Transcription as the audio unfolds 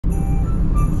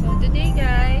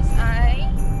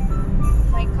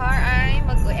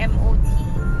mag-MOT.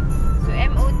 So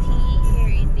MOT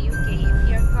here in the UK, if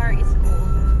your car is old,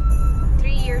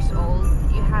 3 years old,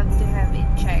 you have to have it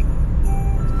checked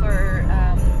for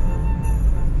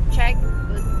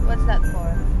what's that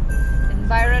for?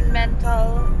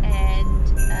 Environmental and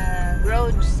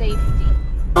road safety.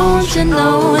 Don't you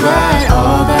know that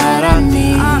all that I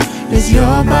need is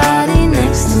your body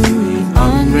next to me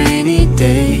on rainy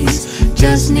days?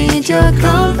 Just need your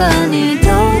company,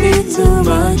 don't need too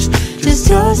much, just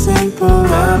your simple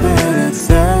love and it's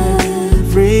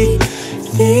everything.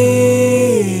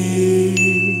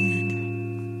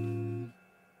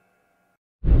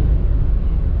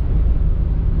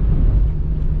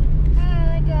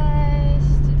 Hi guys,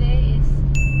 today is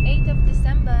 8th of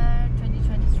December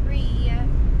 2023.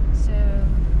 So,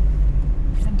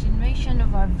 continuation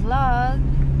of our vlog.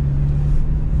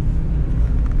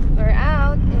 We're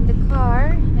out in the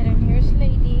car, and then here's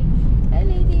Lady. Hi,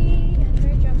 Lady, and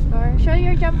her jumper. Show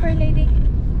your jumper, Lady.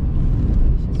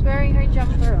 She's wearing her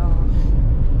jumper off.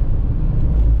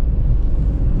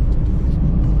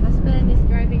 Husband is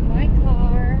driving my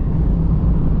car.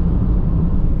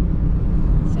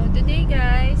 So today,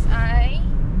 guys,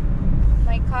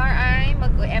 my car ay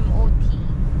mag-MOT.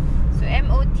 So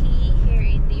MOT here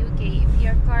in the UK, if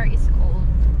your car is old,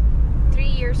 3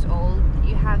 years old,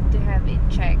 you have to have it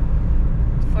checked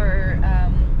for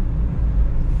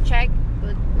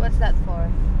what's that for?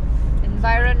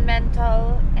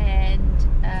 Environmental and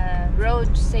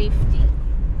road safety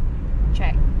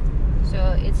check.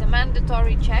 So it's a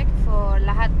mandatory check for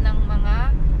lahat ng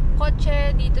mga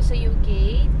kotse dito sa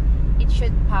UK. It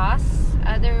should pass.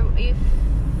 If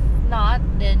not,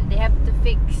 then they have to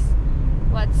fix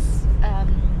what's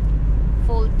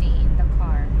faulty in the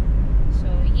car. So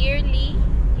yearly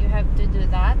you have to do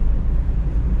that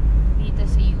dito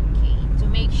sa UK to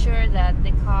make sure that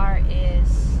the car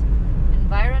is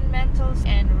environmental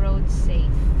and road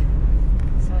safe.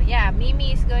 So yeah,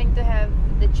 Mimi is going to have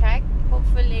the check,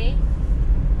 hopefully,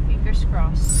 fingers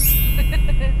crossed.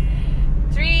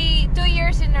 2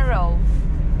 years in a row.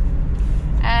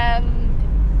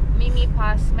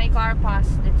 My car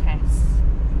passed the test.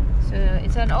 So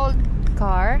it's an old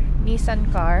car,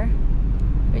 Nissan car,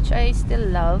 which I still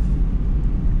love.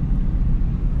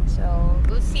 So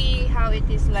we'll see how it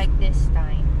is like this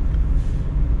time.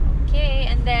 Okay,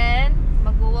 and then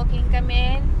mag-walking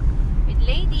kami with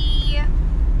Lady.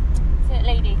 Is it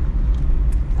Lady?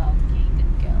 Okay,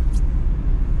 good girl.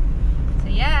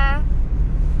 So yeah,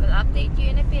 we'll update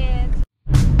you in a bit.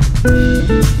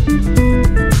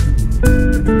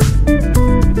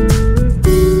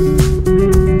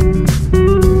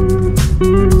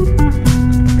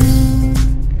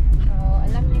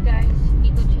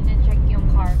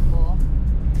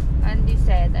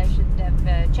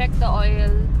 Check the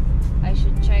oil, I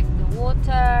should check the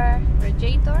water,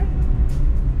 radiator,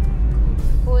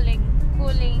 cooling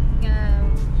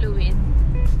fluid,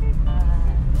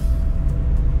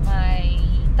 my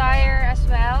tire as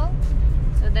well.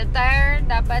 So the tire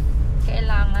dapat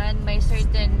kailangan may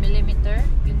certain millimeter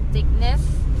yung thickness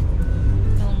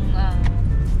ng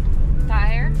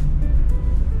tire.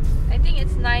 I think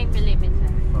it's 9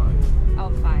 millimeter. 5. Oh,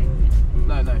 5.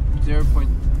 No, 0.5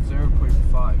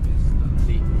 is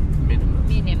the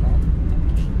minimum.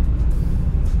 Okay.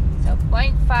 So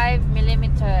 0.5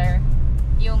 millimeter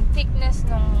yung thickness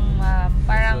nung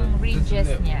parang ridges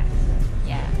niya.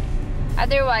 Yeah.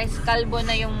 Otherwise, kalbo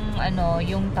na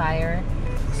yung tire.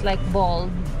 It's like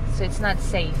bald, so it's not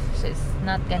safe. So it's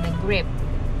not gonna grip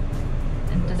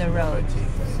into the road.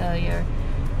 So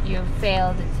you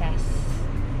fail the test.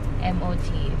 MOT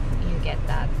if you get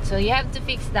that. So you have to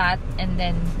fix that and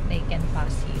then they can pass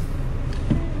you.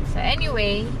 So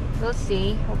anyway, we'll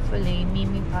see. Hopefully,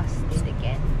 Mimi passed it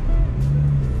again.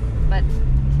 But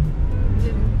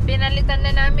pinalitan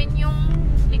na namin yung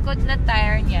likod na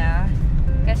tire niya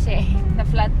kasi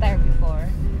na-flat tire before.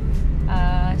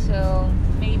 So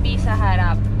maybe sa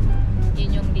harap,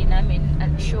 yun yung di namin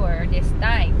unsure this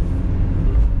time.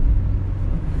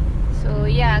 So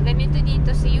yeah, ganito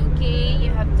dito sa UK,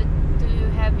 you have to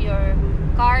have your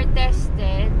car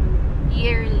tested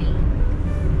yearly.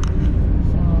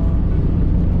 So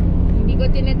hindi ko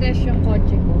tinetest yung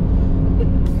kotse ko.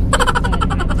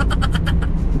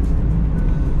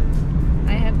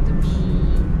 I have to be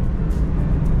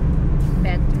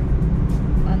better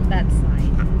on that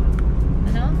side.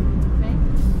 Ano? Okay?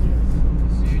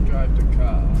 So you drive the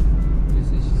car. This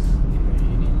is,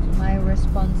 you need to, My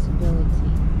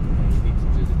responsibility. you need to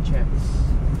do the checks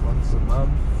once a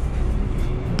month.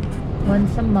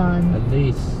 Once a month. At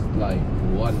least like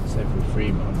once every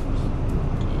 3 months.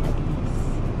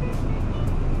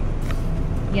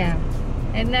 Yeah.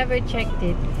 I never checked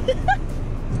it.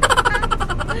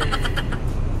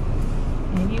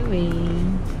 Anyway.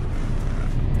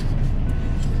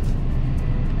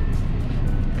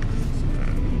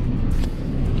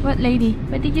 What lady?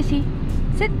 What did you see?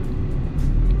 Sit!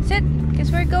 Sit!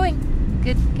 Because we're going.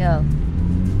 Good girl.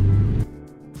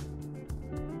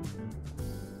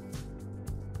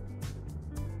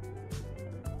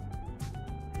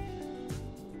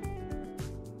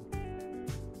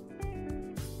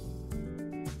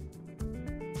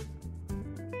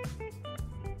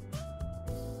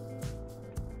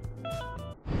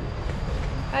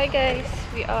 Hi guys,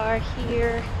 we are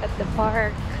here at the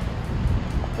park.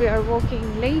 We are walking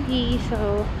lady,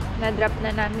 so na-drop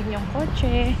na namin yung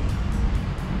kotse.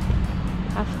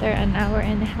 After an hour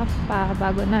and a half pa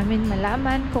bago namin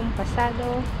malaman kung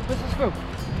pasado. Let's go.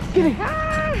 Get it!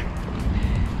 Ah!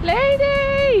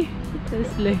 Lady!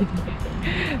 This lady.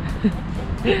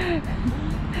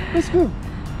 Let's go.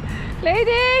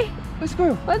 Lady! Let's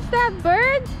go. What's that,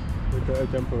 bird? We got a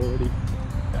jumper already.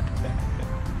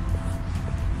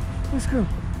 Let's go.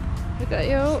 Look at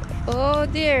you. Oh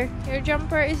dear, your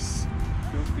jumper is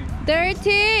Filthy.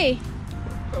 dirty.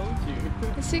 Told you.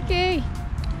 It's okay.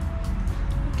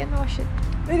 You can wash it.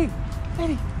 Lady,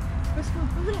 lady. Let's go.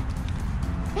 Over there.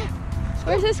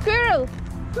 Where's the squirrel?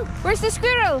 Where's the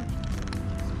squirrel?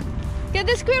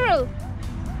 Get the squirrel.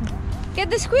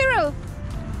 Get the squirrel.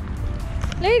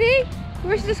 Lady,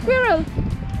 where's the squirrel?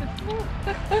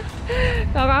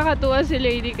 Nakakatuwa si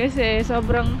lady kasi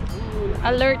sobrang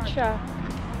alert siya.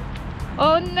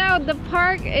 Oh no, the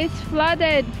park is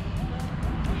flooded.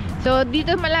 So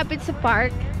dito malapit sa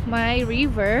park, may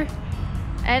river,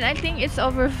 and I think it's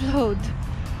overflowed.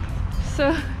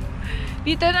 So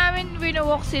dito namin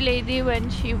winawalk si lady when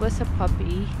she was a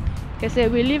puppy kasi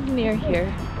we live near here.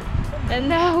 And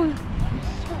now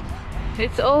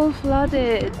it's all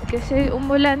flooded kasi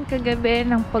umulan kagabi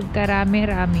ng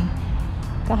pagkarami-rami.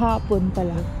 Kahapon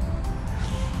pala.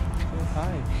 Oh,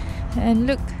 hi. And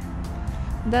look,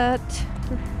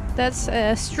 that's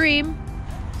a stream,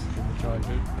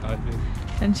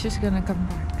 and she's gonna come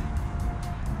back.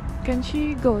 Can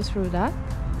she go through that?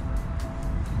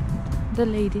 The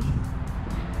lady?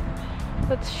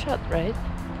 That's shut, right?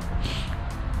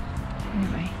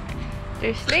 Anyway,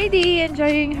 there's lady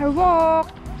enjoying her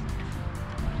walk.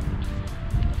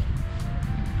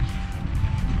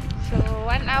 So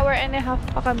 1 hour and a half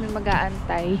pa kami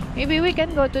mag-aantay. Maybe we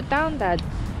can go to town, Dad.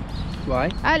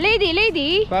 Why?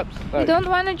 Lady! Perhaps. You don't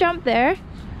want to jump there?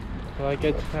 So I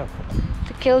go to town.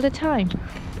 To kill the time.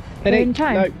 Lady, We're in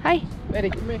time. no. Hi.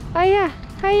 Lady, come here. Hiya.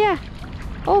 Hiya.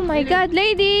 Oh my God,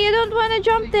 lady! You don't want to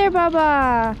jump there,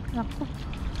 Baba. Naku.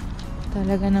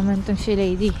 Talaga naman tong si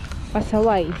lady.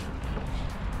 Pasaway.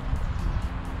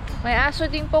 May aso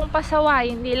din pong pasaway,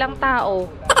 hindi lang tao.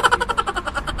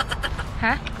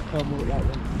 Ha? Can't walk that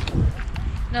way.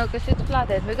 No, because it's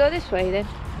flooded. We go this way then.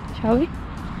 Shall we?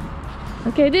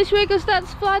 Okay, this way because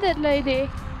that's flooded, lady.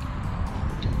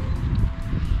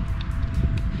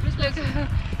 Look,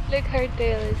 look, her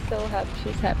tail is so happy.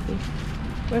 She's happy.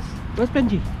 Where's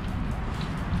Benji?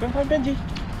 Go and find Benji.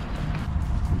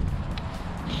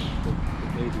 The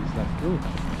baby's like, ooh.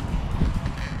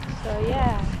 So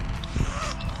yeah.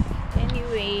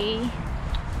 Anyway,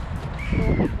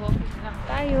 walking lang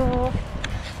tayo.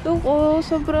 Look, oh,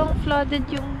 sobrang flooded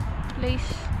yung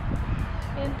place.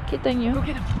 Yan, kita nyo? Go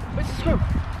get him. Where's the squirrel?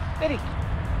 Lady,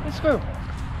 where's the squirrel?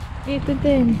 Dito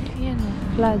din. Yan, oh,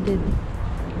 flooded.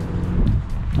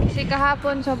 Kasi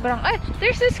kahapon sobrang... Ay!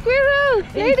 There's a squirrel!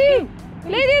 Lady!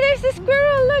 Lady, there's a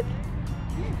squirrel! Look!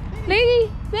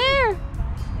 Lady! There!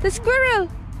 The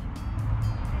squirrel!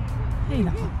 Ay,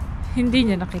 naku. Hindi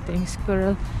niya nakita yung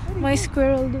squirrel. May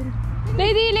squirrel dun.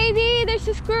 Lady! Lady! There's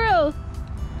a squirrel!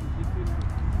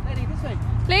 Lady, this way.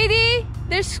 Lady!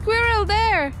 There's a squirrel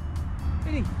there!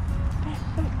 Lady!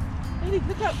 Lady,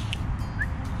 look up!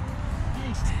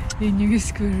 Yun yung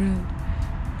squirrel.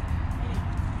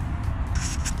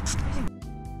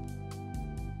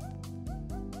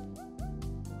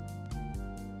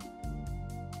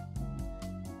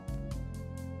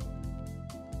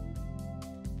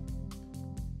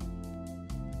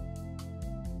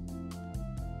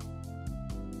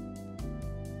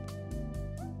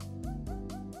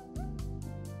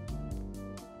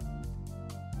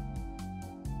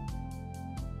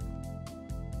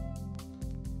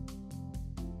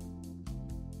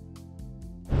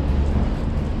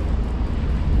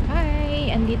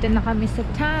 Andito na kami sa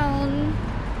town.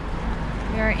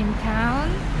 We are in town.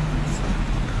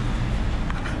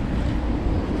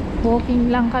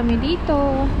 Walking lang kami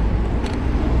dito.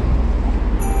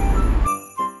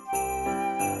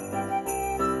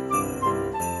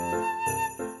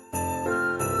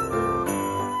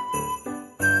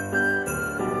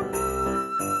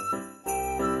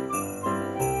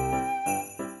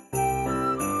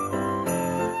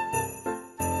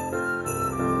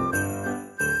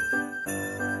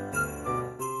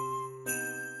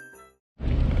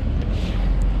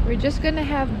 We're just gonna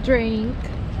have drink.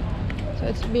 So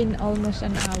it's been almost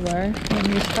an hour when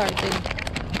we started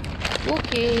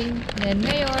cooking. Then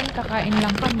ngayon, kakain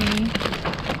lang kami.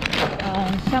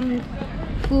 Some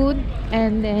food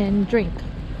and then drink.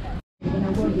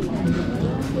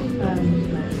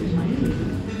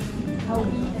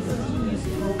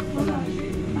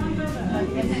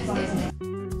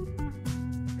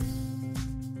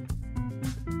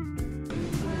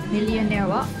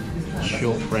 Millionaire what?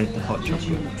 Shortbread hot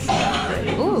chocolate.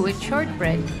 Oh, with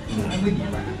shortbread.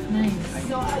 Nice.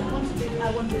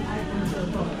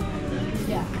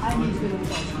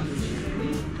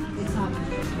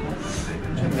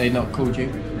 Have they not called you?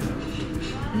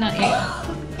 Not yet.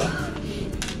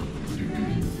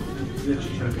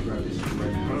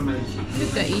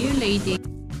 Look at you, lady.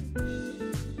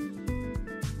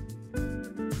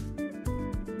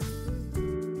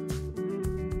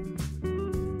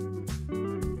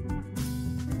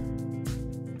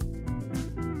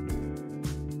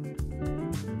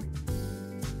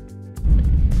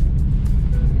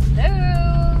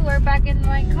 Back in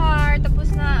my car.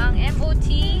 Tapos na ang MOT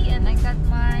and I got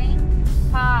my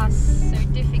pass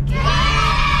certificate.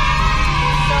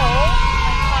 So,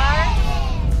 my car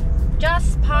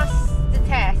just passed the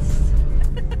test.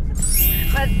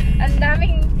 But ang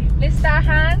daming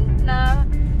listahan na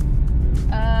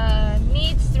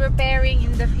needs repairing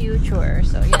in the future.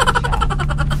 So, yan siya.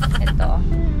 Ito.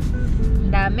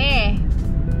 Ang dami.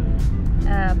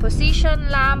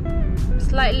 Position lamp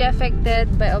slightly affected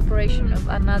by operation of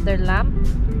another lamp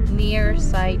near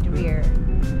side rear.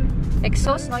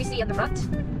 Exhaust noisy at the front.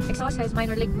 Exhaust has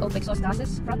minor leak of exhaust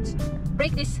gases front.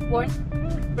 Brake disc worn.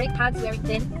 Brake pads wearing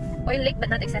thin. Oil leak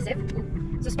but not excessive.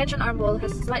 Suspension arm wall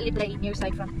has slightly play near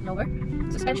side front lower.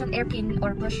 Suspension air pin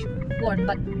or push worn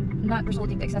but not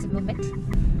resulting to excessive movement.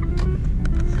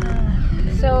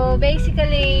 So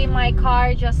basically my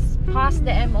car just passed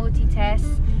the MOT test,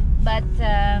 but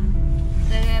the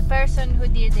person who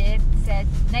did it said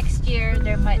next year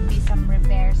there might be some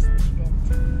repairs needed.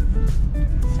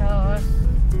 So,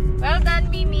 well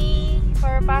done, Mimi,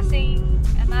 for passing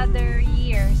another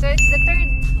year. So it's the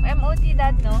third MOT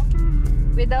that, no?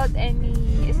 Without any,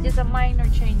 it's just a minor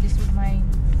changes with my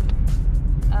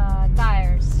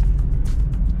tires.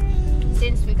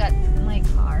 Since we got my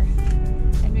car.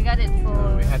 And we got it for...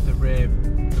 we had the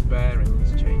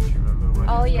bearings changed, remember? When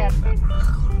oh yeah.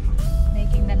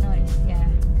 Making the noise, yeah.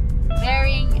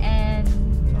 Bearing and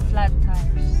flat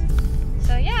tires.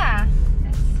 So yeah,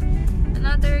 that's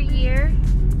another year.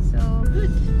 So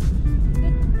good.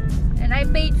 And I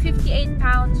paid £58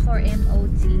 for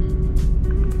MOT.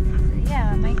 So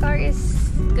yeah, my car is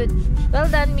good. Well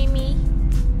done, Mimi.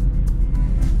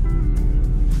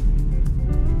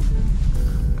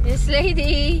 This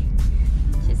lady,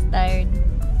 she's tired.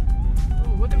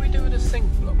 Oh, what did we do with the sink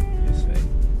block yesterday?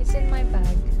 It's in my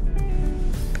bag.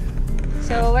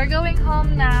 So we're going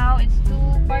home now. It's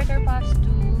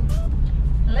 2:15.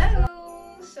 Hello.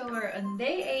 So we're on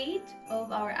day 8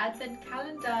 of our Advent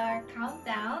calendar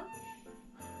countdown,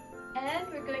 and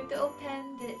we're going to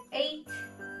open the 8th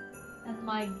on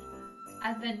my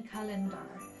Advent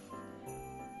calendar.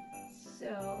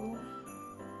 So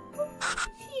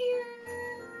it's here.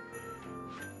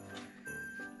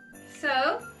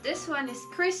 So this one is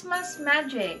Christmas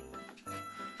Magic.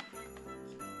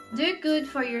 Do good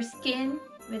for your skin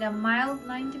with a mild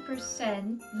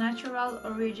 90% natural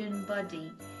origin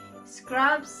body.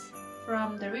 Scrubs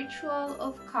from the ritual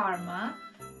of karma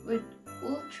with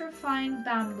ultrafine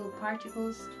bamboo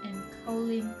particles and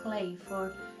kaolin clay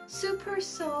for super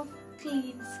soft,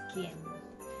 clean skin.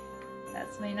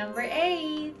 That's my number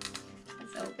 8.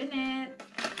 Let's open it.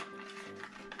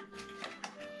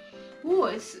 Ooh,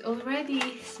 it's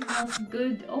already smells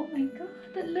good. Oh my god,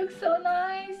 that looks so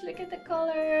nice. Look at the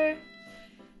color.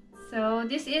 So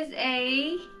this is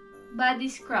a body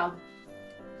scrub.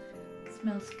 It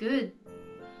smells good.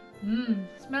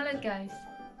 Smell it, guys.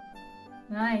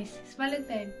 Nice. Smell it,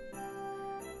 babe.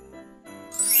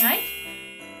 Nice?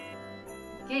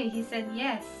 Okay, he said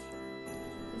yes.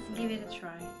 Let's give it a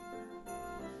try.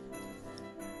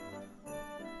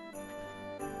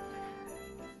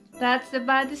 That's the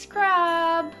body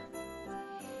scrub.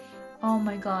 Oh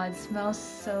my god, smells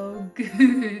so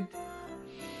good.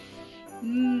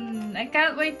 I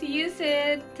can't wait to use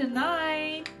it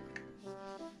tonight.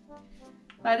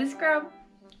 Body scrub.